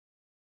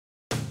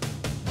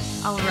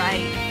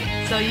Alright,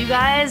 so you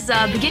guys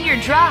begin your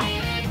drive.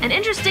 And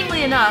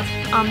interestingly enough,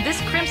 this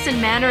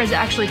Crimson Manor is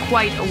actually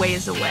quite a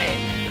ways away.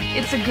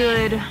 It's a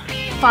good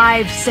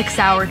 5-6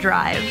 hour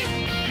drive.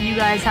 You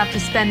guys have to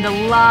spend a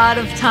lot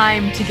of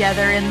time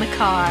together in the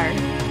car.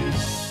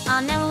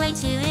 On our way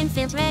to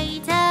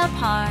infiltrate a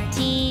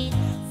party,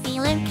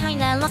 feeling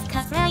kinda lost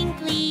cause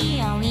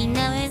frankly all we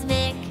know is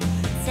Vic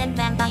said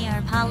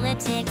vampire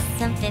politics,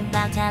 something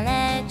about a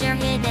ledger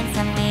hidden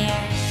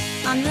somewhere.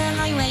 On the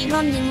highway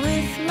running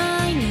with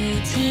my new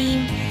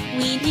team,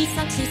 we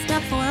decide to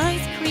stop for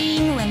ice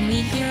cream when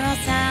we hear a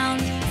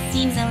sound.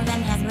 Seems our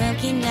van has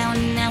broken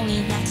down, now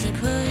we have to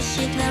push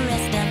it the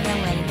rest of the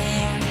way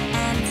there.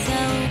 And so,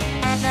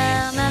 at the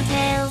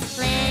motel,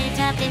 split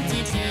up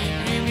into 2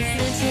 rooms,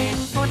 looting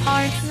for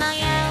parts. My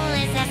owl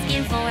is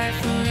asking for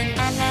food,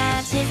 and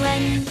that is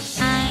when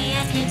I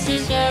ask you to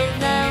show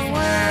the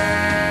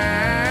worm.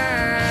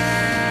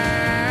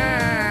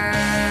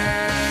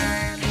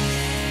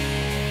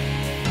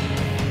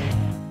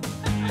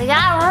 We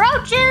got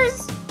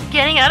roaches!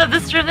 Getting out of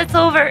this room, it's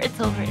over.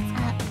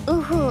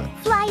 Uhu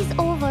flies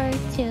over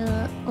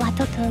to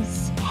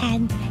Watoto's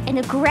hand and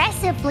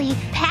aggressively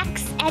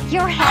pecks at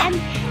your hand.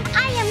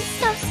 I am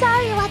so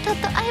sorry,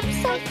 Watoto. I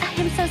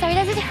am so sorry.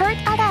 Does it hurt,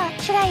 Ada?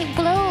 Should I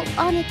blow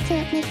on it to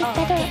make it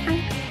better?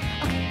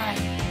 Okay.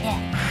 Yeah.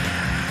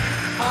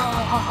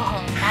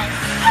 Oh, nice.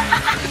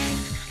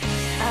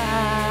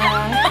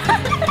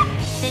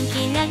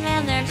 Thinking I'd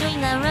rather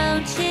join the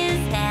roaches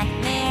back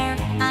there.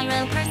 I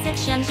roll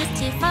perception just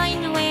to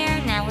find where.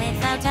 Now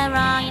without a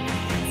rhyme,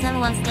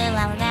 someone's still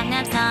out and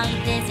outside.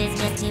 This is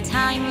just too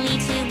timely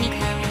to be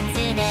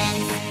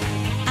coincidence.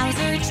 Our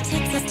search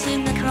takes us to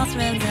the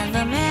crossroads of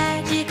a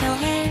magical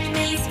head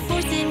maze,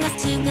 forcing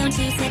us to go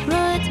two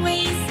separate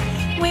ways,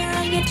 where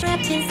I get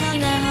trapped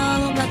inside a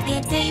hole but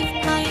get saved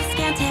by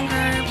Scout and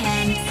her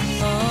pants.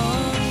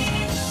 Oh,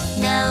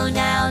 no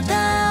doubt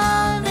the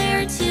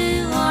other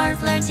two are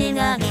flirting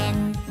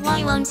again.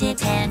 Why won't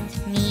it end?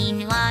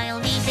 Meanwhile,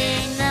 deep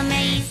in the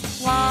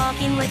maze,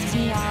 walking with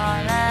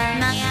Tiara,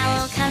 my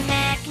owl comes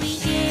back. We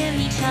give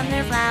each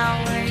other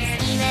flowers.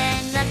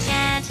 Even the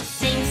chat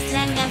sings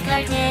and I'm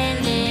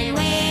flirting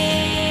away.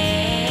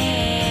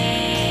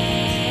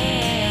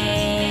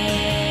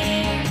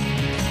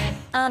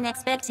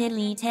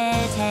 Unexpectedly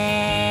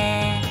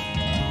tete.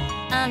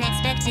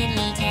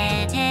 Unexpectedly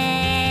tete.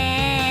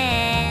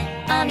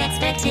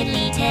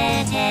 Unexpectedly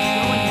tete.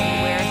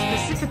 Where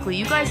specifically,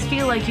 you guys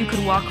feel like you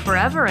could walk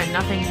forever and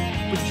nothing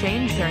would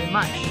change very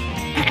much.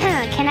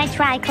 Can I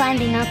try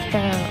climbing up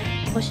the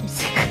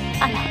bushes?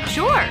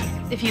 Sure,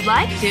 if you'd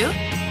like to.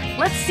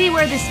 Let's see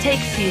where this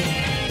takes you.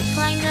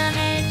 Climb the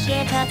hedge,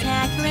 get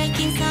attacked, break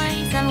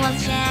inside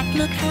someone's shack.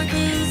 Look for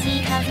clues,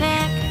 he comes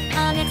back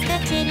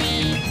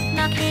unexpectedly.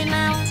 Knock him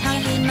out, tie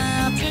him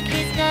up, take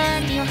his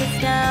gun, deal his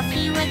stuff.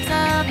 He wakes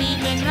up,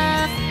 eating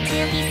rough,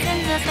 till he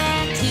sends us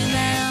back to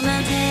the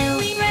motel.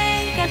 We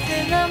break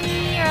after the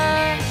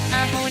mirror,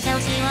 a portal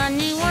to a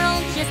new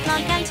world, just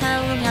like I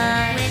told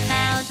her.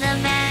 Without the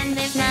van,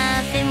 there's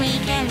nothing we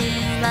can do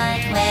but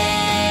wait.